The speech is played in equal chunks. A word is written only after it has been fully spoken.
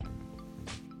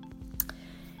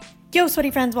Yo,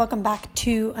 sweaty friends, welcome back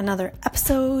to another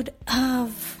episode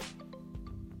of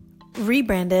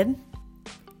Rebranded,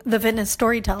 the Fitness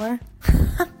Storyteller.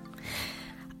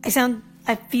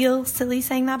 I feel silly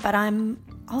saying that, but I'm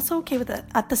also okay with it.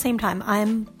 At the same time,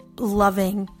 I'm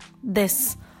loving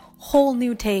this whole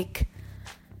new take.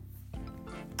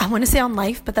 I want to say on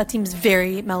life, but that seems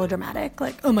very melodramatic.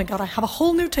 Like, oh my God, I have a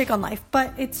whole new take on life,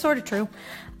 but it's sort of true.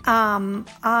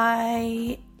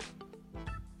 I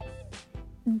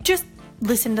just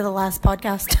listened to the last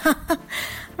podcast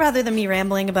rather than me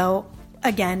rambling about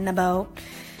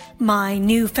my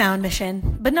newfound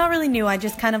mission, but not really new. I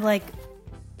just kind of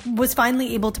was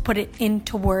finally able to put it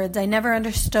into words. I never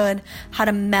understood how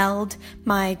to meld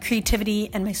my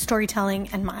creativity and my storytelling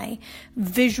and my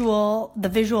visual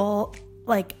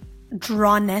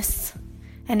drawnness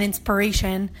and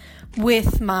inspiration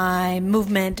with my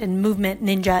movement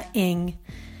ninja-ing.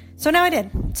 So now I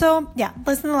did. So yeah,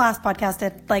 listen to the last podcast.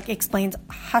 It explains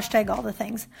all the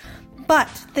things. But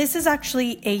this is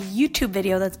actually a YouTube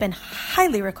video that's been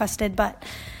highly requested, but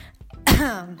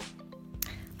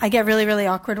I get really, really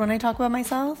awkward when I talk about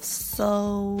myself.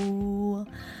 So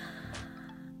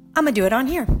I'm going to do it on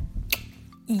here.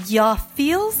 Ya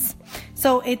feels?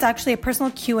 So it's actually a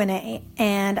personal Q&A,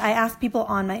 and I asked people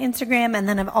on my Instagram, and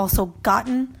then I've also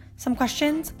gotten some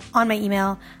questions on my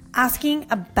email asking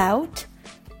about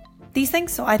these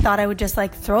things. So I thought I would just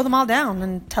throw them all down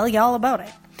and tell you all about it.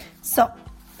 So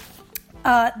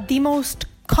the most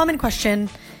common question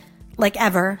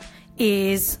ever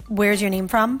is, where's your name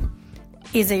from?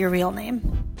 Is it your real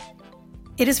name?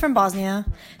 It is from Bosnia.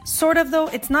 Sort of, though.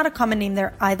 It's not a common name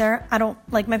there either.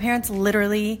 My parents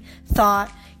literally thought,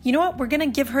 you know what? We're going to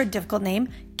give her a difficult name,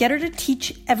 get her to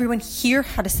teach everyone here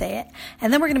how to say it,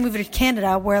 and then we're going to move her to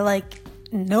Canada where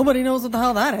nobody knows what the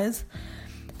hell that is.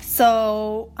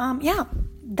 So, yeah,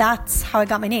 that's how I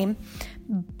got my name.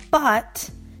 But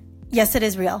yes, it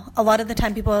is real. A lot of the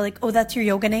time people are like, oh, that's your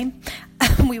yoga name.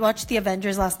 We watched The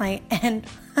Avengers last night, and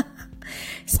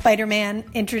Spider-Man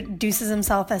introduces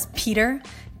himself as Peter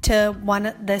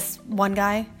to this one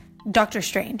guy, Doctor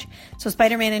Strange. So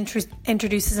Spider-Man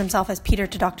introduces himself as Peter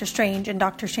to Doctor Strange, and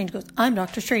Doctor Strange goes, I'm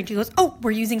Doctor Strange. He goes, oh,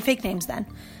 we're using fake names then.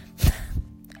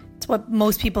 It's what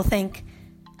most people think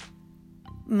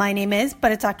my name is,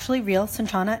 but it's actually real.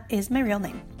 Sanchana is my real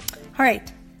name. All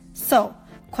right. So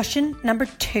question number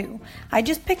 2. I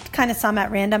just picked kind of some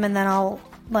at random, and then I'll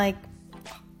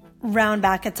round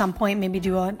back at some point, maybe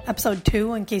do an episode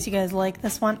 2 in case you guys like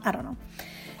this one. I don't know.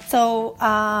 So,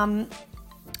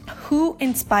 who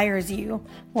inspires you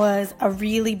was a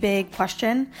really big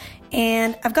question,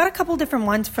 and I've got a couple different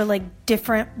ones for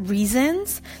different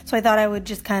reasons. So I thought I would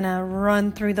just kind of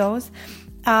run through those.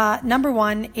 Number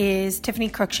 1 is Tiffany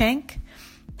Cruikshank.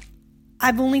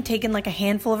 I've only taken a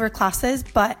handful of her classes,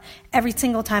 but every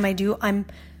single time I do, I'm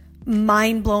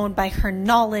mind blown by her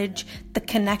knowledge, the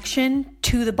connection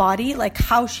to the body,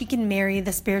 how she can marry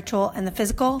the spiritual and the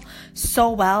physical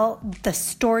so well. The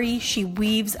story she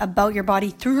weaves about your body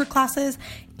through her classes.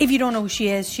 If you don't know who she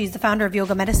is, she's the founder of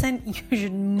Yoga Medicine. You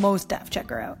should most check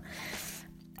her out.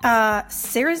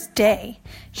 Sarah's Day.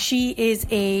 She is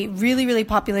a really, really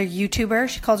popular YouTuber.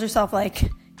 She calls herself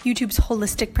YouTube's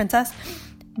holistic princess,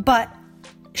 but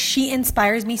she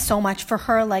inspires me so much for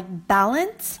her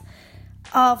balance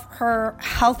of her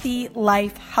healthy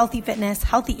life, healthy fitness,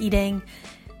 healthy eating,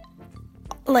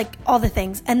 all the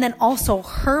things. And then also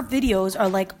her videos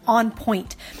are on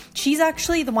point. She's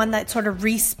actually the one that sort of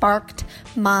re-sparked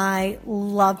my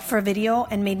love for video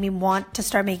and made me want to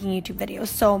start making YouTube videos.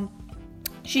 So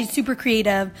she's super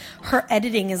creative. Her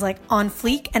editing is on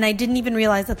fleek. And I didn't even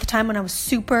realize at the time when I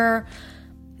was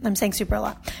I'm saying super a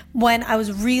lot, when I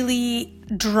was really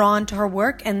drawn to her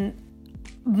work and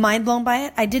mind blown by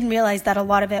it, I didn't realize that a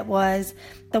lot of it was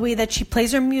the way that she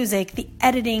plays her music, the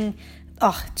editing.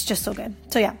 Oh, it's just so good.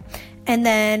 So yeah. And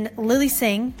then Lily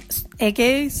Singh,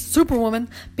 aka Superwoman,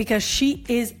 because she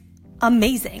is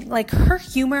amazing. Her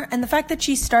humor and the fact that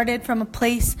she started from a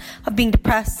place of being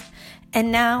depressed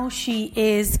and now she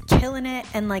is killing it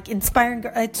and inspiring.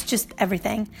 It's just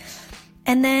everything.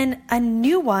 And then a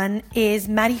new one is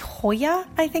Matty Hoya,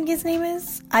 I think his name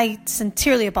is. I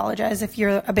sincerely apologize if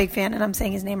you're a big fan and I'm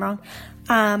saying his name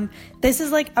wrong. This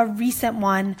is a recent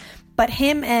one, but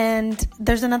him and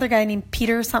there's another guy named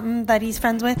Peter something that he's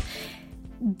friends with.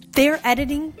 Their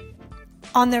editing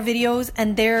on their videos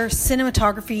and their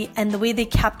cinematography and the way they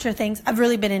capture things. I've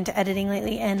really been into editing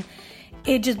lately, and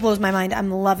it just blows my mind. I'm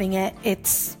loving it.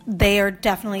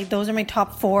 Those are my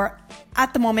top 4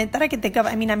 at the moment that I can think of.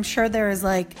 I mean, I'm sure there is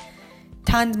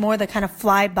tons more that kind of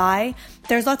fly by.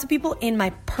 There's lots of people in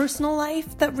my personal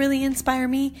life that really inspire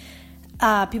me.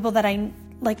 People that I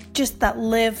like just that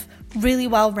live really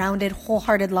well-rounded,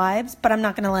 wholehearted lives, but I'm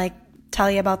not going to like tell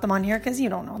you about them on here because you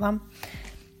don't know them.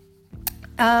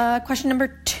 Question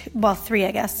number 3,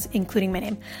 I guess, including my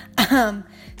name.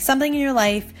 Something in your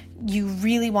life you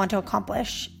really want to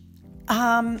accomplish.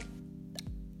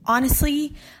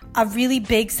 Honestly, a really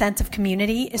big sense of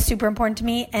community is super important to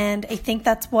me. And I think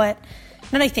that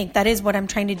is what I'm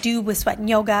trying to do with Sweat and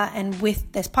Yoga and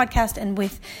with this podcast and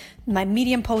with my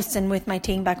Medium posts and with my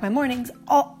Taking Back My Mornings.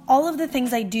 All of the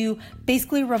things I do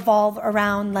basically revolve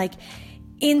around like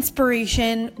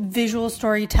inspiration, visual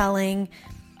storytelling,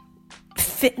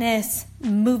 fitness,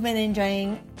 movement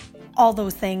enjoying, all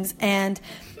those things. And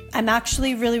I'm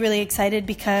actually really, really excited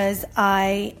because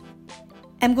I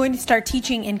am going to start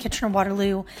teaching in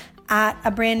Kitchener-Waterloo at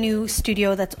a brand new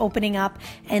studio that's opening up.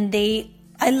 And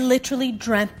I literally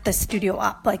dreamt the studio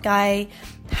up. Like I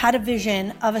had a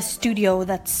vision of a studio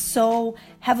that's so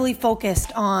heavily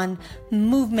focused on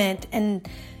movement and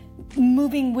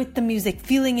moving with the music,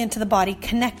 feeling into the body,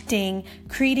 connecting,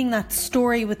 creating that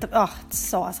story with it's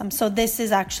so awesome. So this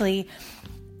is actually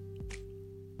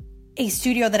a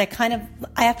studio that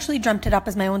I actually dreamt it up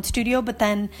as my own studio, but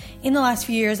then in the last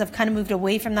few years, I've kind of moved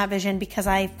away from that vision because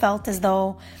I felt as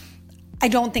though I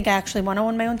don't think I actually want to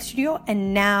own my own studio.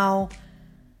 And now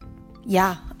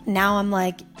I'm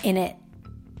like in it.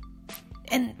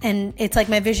 And it's like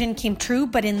my vision came true,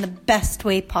 but in the best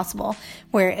way possible,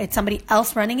 where it's somebody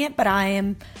else running it, but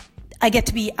I get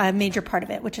to be a major part of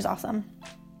it, which is awesome.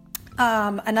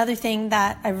 Another thing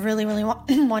that I really, really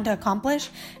want to accomplish,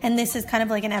 and this is kind of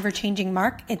like an ever-changing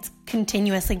mark, it's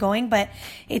continuously going, but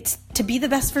it's to be the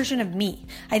best version of me.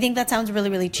 I think that sounds really,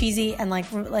 really cheesy and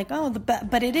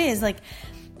but it is like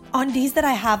on days that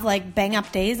I have like bang up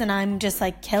days and I'm just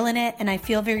like killing it and I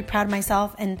feel very proud of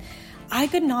myself and I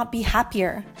could not be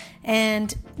happier.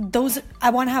 And I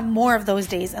want to have more of those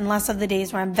days and less of the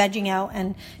days where I'm vegging out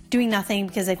and doing nothing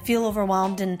because I feel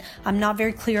overwhelmed and I'm not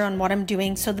very clear on what I'm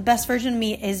doing. So the best version of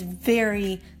me is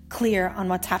very clear on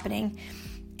what's happening.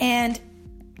 And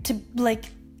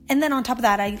then on top of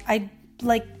that, I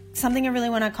like something I really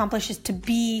want to accomplish is to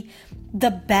be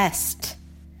the best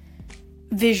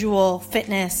visual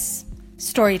fitness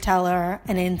storyteller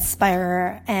and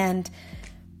inspirer and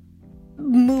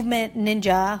movement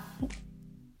ninja.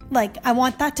 Like I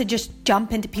want that to just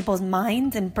jump into people's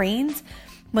minds and brains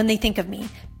when they think of me,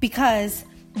 because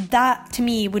that to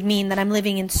me would mean that I'm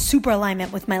living in super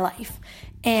alignment with my life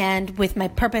and with my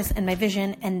purpose and my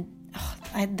vision. And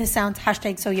this sounds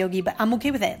 #so yogi, but I'm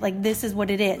okay with it. Like this is what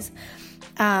it is.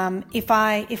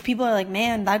 If people are like,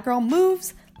 man, that girl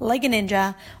moves like a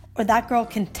ninja, or that girl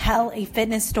can tell a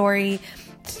fitness story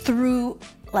through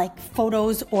like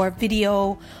photos or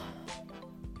video,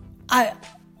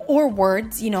 or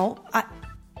words,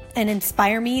 and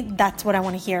inspire me, that's what I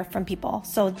want to hear from people.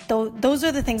 So those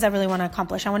are the things I really want to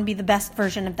accomplish. I want to be the best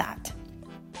version of that.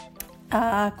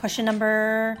 Question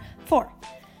number 4.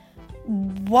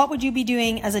 What would you be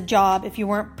doing as a job if you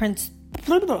weren't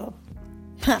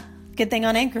Good thing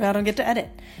on Anchor, I don't get to edit.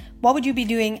 What would you be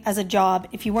doing as a job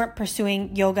if you weren't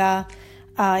pursuing yoga,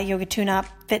 yoga tune-up,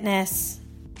 fitness,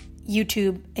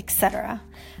 YouTube, etc.?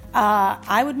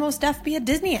 I would most definitely be a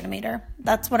Disney animator.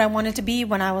 That's what I wanted to be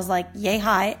when I was like yay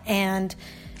high, and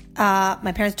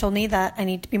my parents told me that I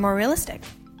need to be more realistic.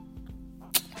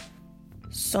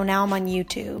 So now I'm on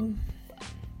YouTube.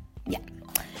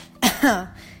 Yeah.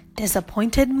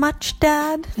 Disappointed much,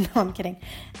 Dad? No, I'm kidding.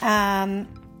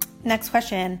 Next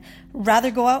question.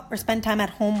 Rather go out or spend time at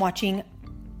home watching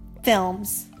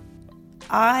films?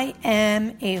 I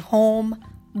am a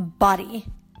homebody.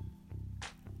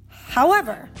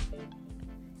 However,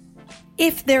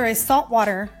 if there is salt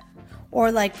water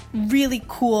or like really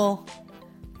cool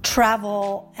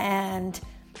travel and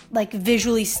like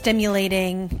visually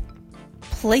stimulating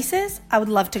places, I would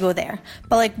love to go there.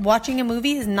 But like watching a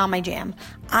movie is not my jam.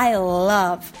 I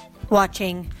love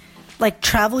watching like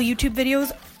travel YouTube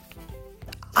videos.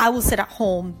 I will sit at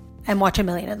home and watch a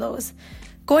million of those.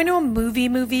 Going to a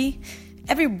movie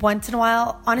every once in a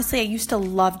while, honestly, I used to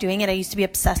love doing it. I used to be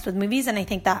obsessed with movies, and I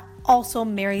think that also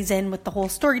marries in with the whole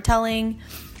storytelling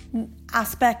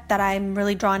aspect that I'm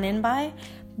really drawn in by.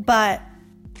 But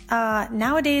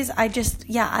nowadays, I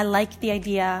like the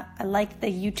idea. I like the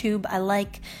YouTube. I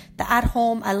like the at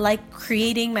home. I like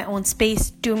creating my own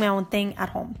space, doing my own thing at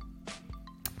home.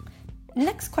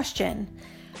 Next question.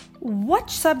 What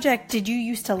subject did you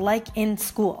used to like in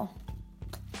school?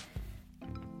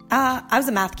 I was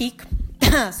a math geek.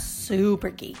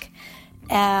 Super geek.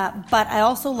 But I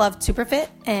also loved Superfit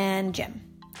and gym.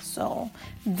 So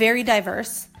very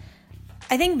diverse.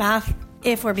 I think math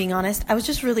if we're being honest, I was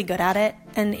just really good at it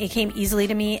and it came easily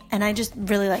to me, and I just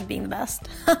really like being the best.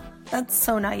 That's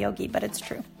so not yogi, but it's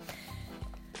true.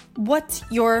 What's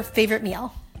your favorite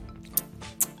meal?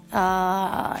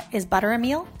 Is butter a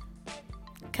meal?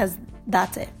 Because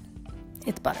that's it.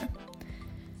 It's butter.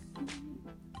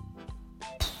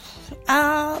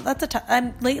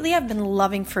 Lately I've been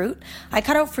loving fruit. I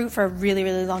cut out fruit for a really,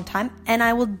 really long time, and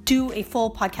I will do a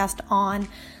full podcast on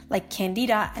like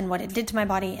candida and what it did to my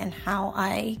body and how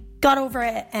I got over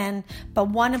it. But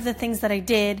one of the things that I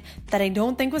did that I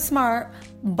don't think was smart,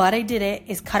 but I did it,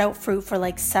 is cut out fruit for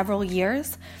like several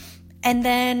years. And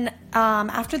then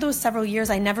after those several years,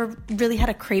 I never really had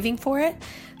a craving for it.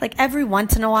 Like every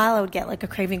once in a while, I would get like a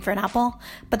craving for an apple,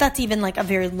 but that's even like a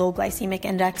very low glycemic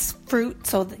index fruit,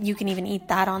 so that you can even eat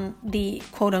that on the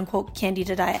quote unquote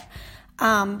candida diet.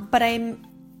 But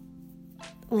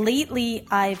lately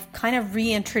I've kind of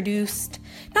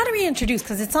not reintroduced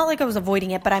because it's not like I was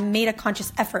avoiding it, but I made a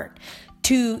conscious effort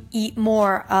to eat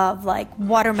more of like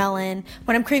watermelon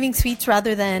when I'm craving sweets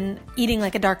rather than eating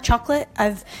like a dark chocolate.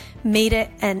 I've made it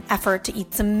an effort to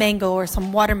eat some mango or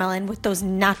some watermelon with those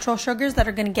natural sugars that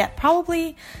are going to get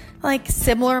probably like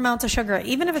similar amounts of sugar.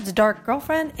 Even if it's dark,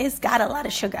 girlfriend, it's got a lot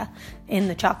of sugar in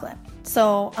the chocolate.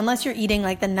 So unless you're eating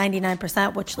like the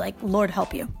 99%, which like, Lord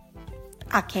help you,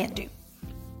 I can't do.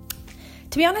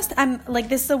 To be honest, I'm like,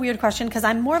 this is a weird question because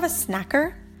I'm more of a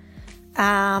snacker.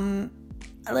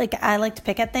 Like I like to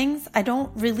pick at things.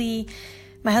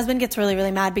 My husband gets really,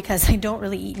 really mad because I don't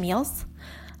really eat meals.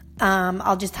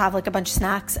 I'll just have like a bunch of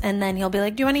snacks and then he'll be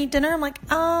like, do you want to eat dinner? I'm like,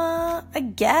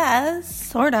 I guess,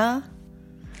 sorta.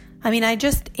 I mean, I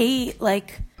just ate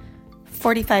like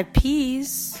 45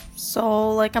 peas.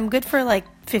 So like I'm good for like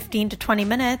 15 to 20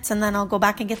 minutes and then I'll go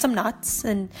back and get some nuts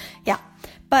and yeah.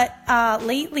 But,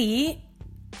 lately,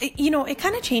 it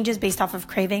kind of changes based off of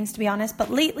cravings, to be honest.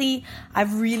 But lately,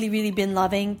 I've really, really been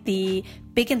loving the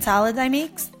bacon salads I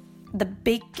make.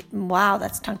 Wow,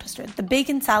 that's tongue twister. The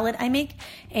bacon salad I make.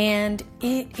 And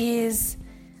it is,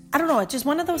 I don't know, it's just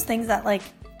one of those things that like,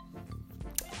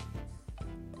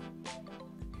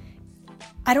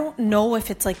 I don't know if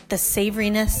it's like the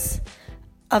savoriness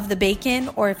of the bacon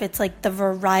or if it's like the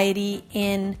variety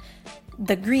in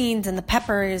the greens and the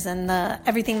peppers and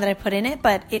everything that I put in it,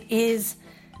 but it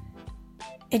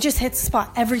just hits the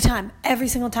spot every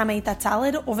single time I eat that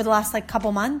salad over the last like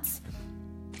couple months,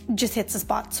 just hits the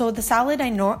spot. So the salad, I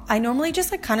normally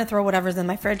just like kind of throw whatever's in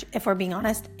my fridge, if we're being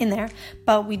honest, in there,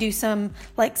 but we do some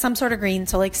sort of green.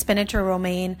 So like spinach or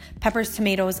romaine, peppers,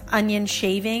 tomatoes, onion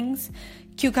shavings,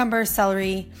 cucumber,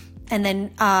 celery, and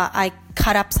then I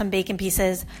cut up some bacon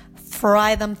pieces,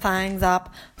 fry them things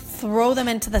up, throw them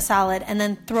into the salad, and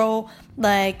then throw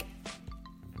like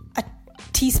a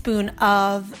teaspoon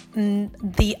of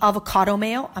the avocado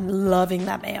mayo. I'm loving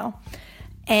that mayo.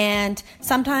 And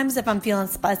sometimes if I'm feeling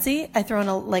spicy, I throw in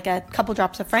a couple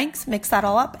drops of Frank's, mix that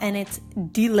all up, and it's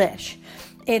delish.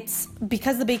 It's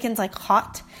because the bacon's like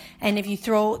hot, and if you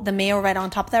throw the mayo right on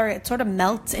top there, it sort of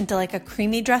melts into like a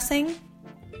creamy dressing.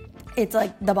 It's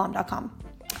like thebomb.com.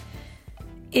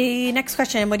 Next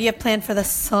question. What do you have planned for the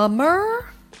summer?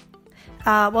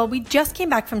 Well, we just came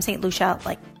back from St. Lucia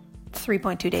like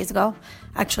 3.2 days ago,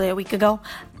 actually a week ago.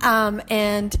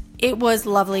 And it was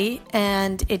lovely,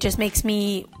 and it just makes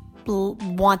me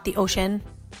want the ocean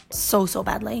so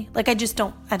badly. Like I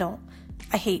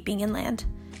hate being inland.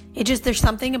 There's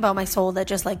something about my soul that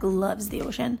just like loves the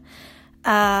ocean.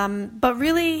 But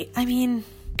really, I mean,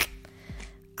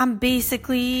 I'm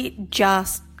basically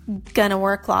just gonna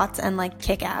work lots and like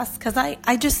kick ass because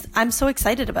I'm so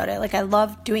excited about it. Like I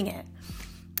love doing it.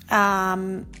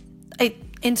 I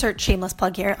insert shameless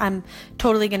plug here. I'm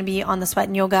totally gonna be on the Sweat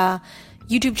and Yoga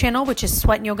YouTube channel, which is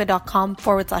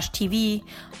sweatandyoga.com/TV.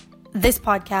 This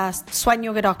podcast,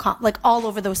 sweatandyoga.com, like all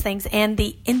over those things, and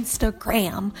the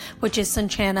Instagram, which is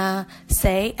Sunchana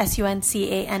Say,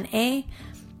 SUNCANA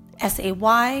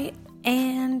SAY.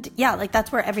 And yeah, like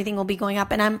that's where everything will be going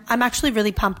up. And I'm actually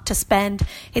really pumped to spend.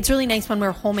 It's really nice when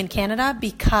we're home in Canada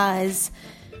because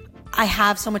I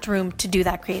have so much room to do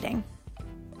that creating.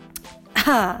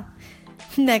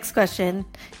 Next question.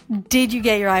 Did you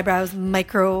get your eyebrows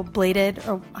microbladed,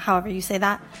 or however you say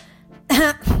that?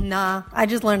 Nah, I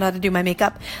just learned how to do my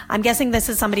makeup. I'm guessing this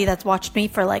is somebody that's watched me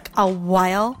for like a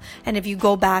while. And if you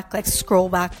go back, like scroll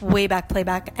back, way back, play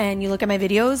back, and you look at my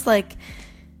videos, like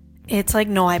it's like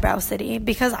no eyebrow city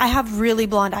because I have really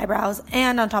blonde eyebrows.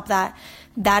 And on top of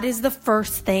that is the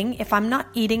first thing. If I'm not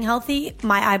eating healthy,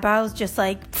 my eyebrows just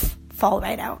like fall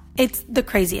right out. It's the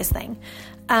craziest thing.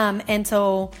 And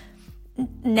so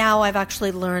now I've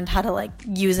actually learned how to like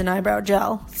use an eyebrow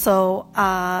gel. So,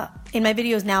 in my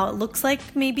videos now, it looks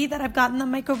like maybe that I've gotten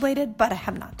them microbladed, but I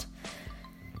have not.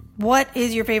 What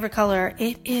is your favorite color?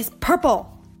 It is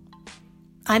purple.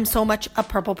 I'm so much a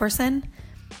purple person,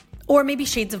 or maybe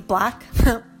shades of black,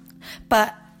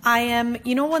 but I am,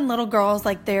 you know, when little girls,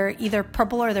 like they're either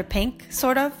purple or they're pink,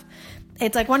 sort of.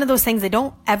 It's like one of those things, they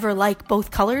don't ever like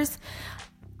both colors.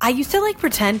 I used to like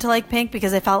pretend to like pink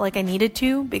because I felt like I needed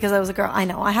to, because I was a girl. I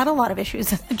know I had a lot of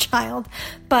issues as a child,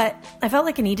 but I felt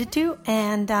like I needed to.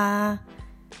 And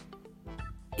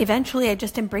eventually I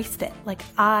just embraced it. Like,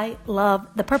 I love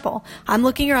the purple. I'm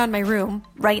looking around my room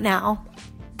right now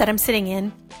that I'm sitting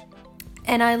in,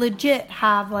 and I legit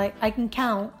have, like, I can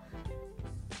count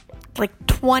like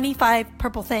 25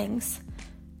 purple things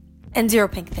and 0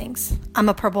 pink things. I'm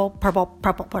a purple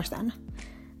person.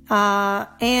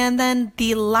 And then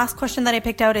the last question that I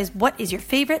picked out is, what is your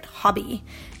favorite hobby?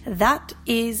 That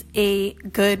is a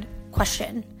good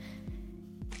question.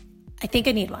 I think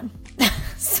I need one.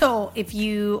 So if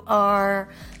you are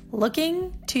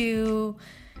looking to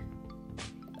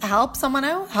help someone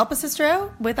out, help a sister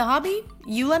out with a hobby,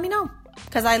 you let me know.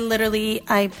 Because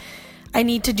I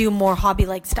need to do more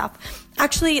hobby-like stuff.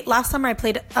 Actually, last summer I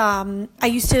played, I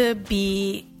used to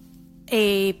be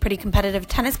a pretty competitive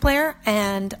tennis player,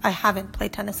 and I haven't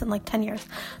played tennis in like 10 years.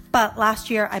 But last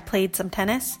year I played some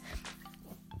tennis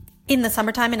in the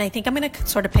summertime, and I think I'm going to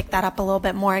sort of pick that up a little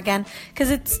bit more again,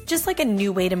 because it's just like a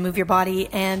new way to move your body,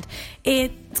 and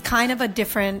it's kind of a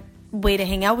different way to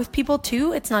hang out with people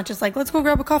too. It's not just like, let's go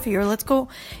grab a coffee, or let's go,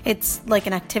 it's like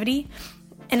an activity.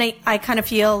 And I kind of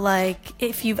feel like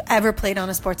if you've ever played on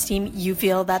a sports team, you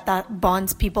feel that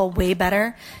bonds people way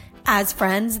better as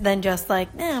friends than just like,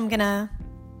 I'm going to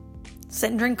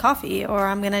sit and drink coffee, or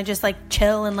I'm going to just like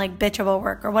chill and like bitch about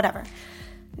work or whatever.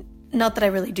 Not that I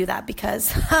really do that,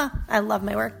 because I love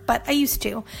my work, but I used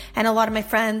to. And a lot of my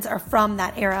friends are from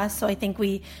that era. So I think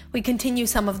we continue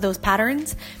some of those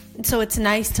patterns. So it's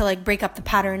nice to like break up the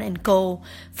pattern and go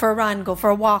for a run, go for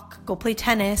a walk, go play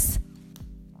tennis.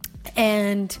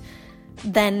 And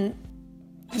then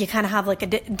you kind of have like a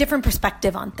different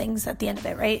perspective on things at the end of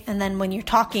it, right? And then when you're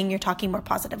talking more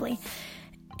positively.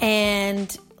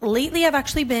 And lately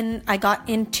I got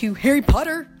into Harry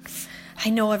Potter.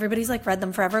 I know everybody's like read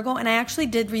them forever ago. And I actually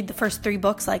did read the first 3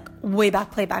 books like way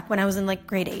back when I was in like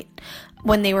grade 8,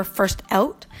 when they were first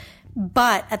out.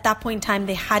 But at that point in time,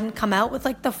 they hadn't come out with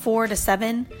like the 4 to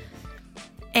 7.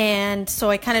 And so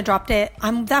I kind of dropped it.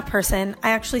 I'm that person. I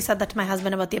actually said that to my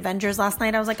husband about the Avengers last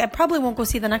night. I was like, I probably won't go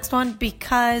see the next one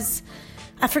because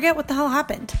I forget what the hell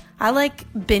happened. I like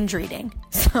binge reading,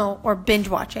 or binge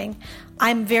watching.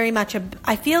 I'm very much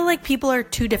I feel like people are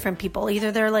 2 different people.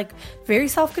 Either they're like very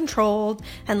self-controlled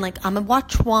and like, I'm gonna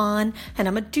watch one and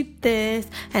I'm gonna do this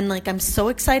and like, I'm so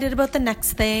excited about the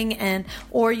next thing,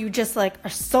 or you just like are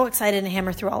so excited and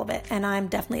hammer through all of it. And I'm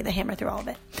definitely the hammer through all of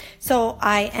it. So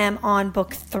I am on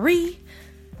book 3,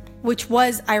 which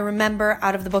was, I remember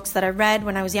out of the books that I read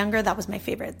when I was younger, that was my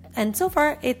favorite. And so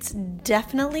far, it's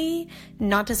definitely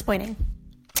not disappointing.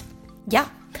 Yeah,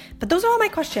 but those are all my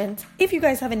questions. If you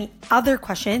guys have any other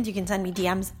questions, you can send me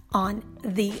DMs on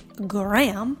the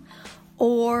gram,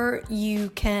 or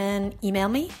you can email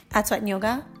me at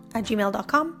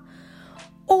sweatandyoga@gmail.com,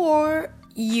 or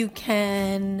you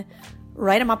can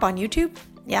write them up on YouTube.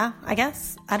 Yeah, I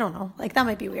guess. I don't know. Like, that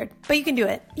might be weird, but you can do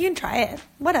it. You can try it.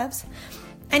 Whatevs.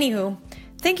 Anywho,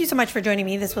 thank you so much for joining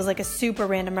me. This was like a super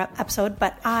random episode,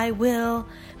 but I will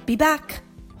be back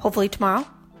hopefully tomorrow,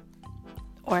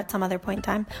 or at some other point in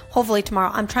time. Hopefully tomorrow.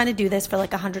 I'm trying to do this for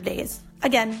like 100 days.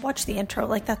 Again, watch the intro.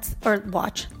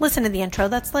 Listen to the intro.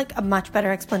 That's like a much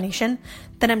better explanation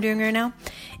than I'm doing right now.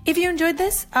 If you enjoyed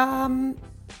this, I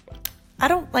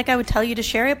would tell you to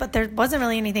share it, but there wasn't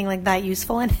really anything like that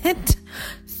useful in it.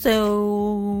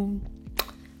 So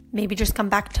maybe just come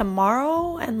back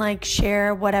tomorrow and like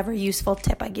share whatever useful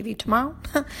tip I give you tomorrow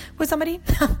with somebody.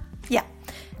 Yeah.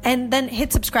 And then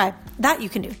hit subscribe. That you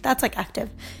can do. That's like active.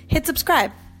 Hit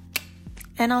subscribe.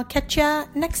 And I'll catch ya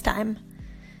next time.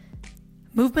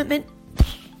 Movement.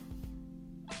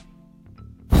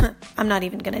 I'm not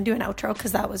even going to do an outro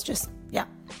because that was just, yeah.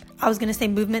 I was going to say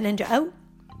movement ninja out.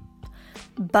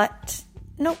 But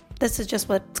nope, this is just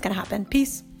what's going to happen.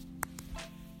 Peace.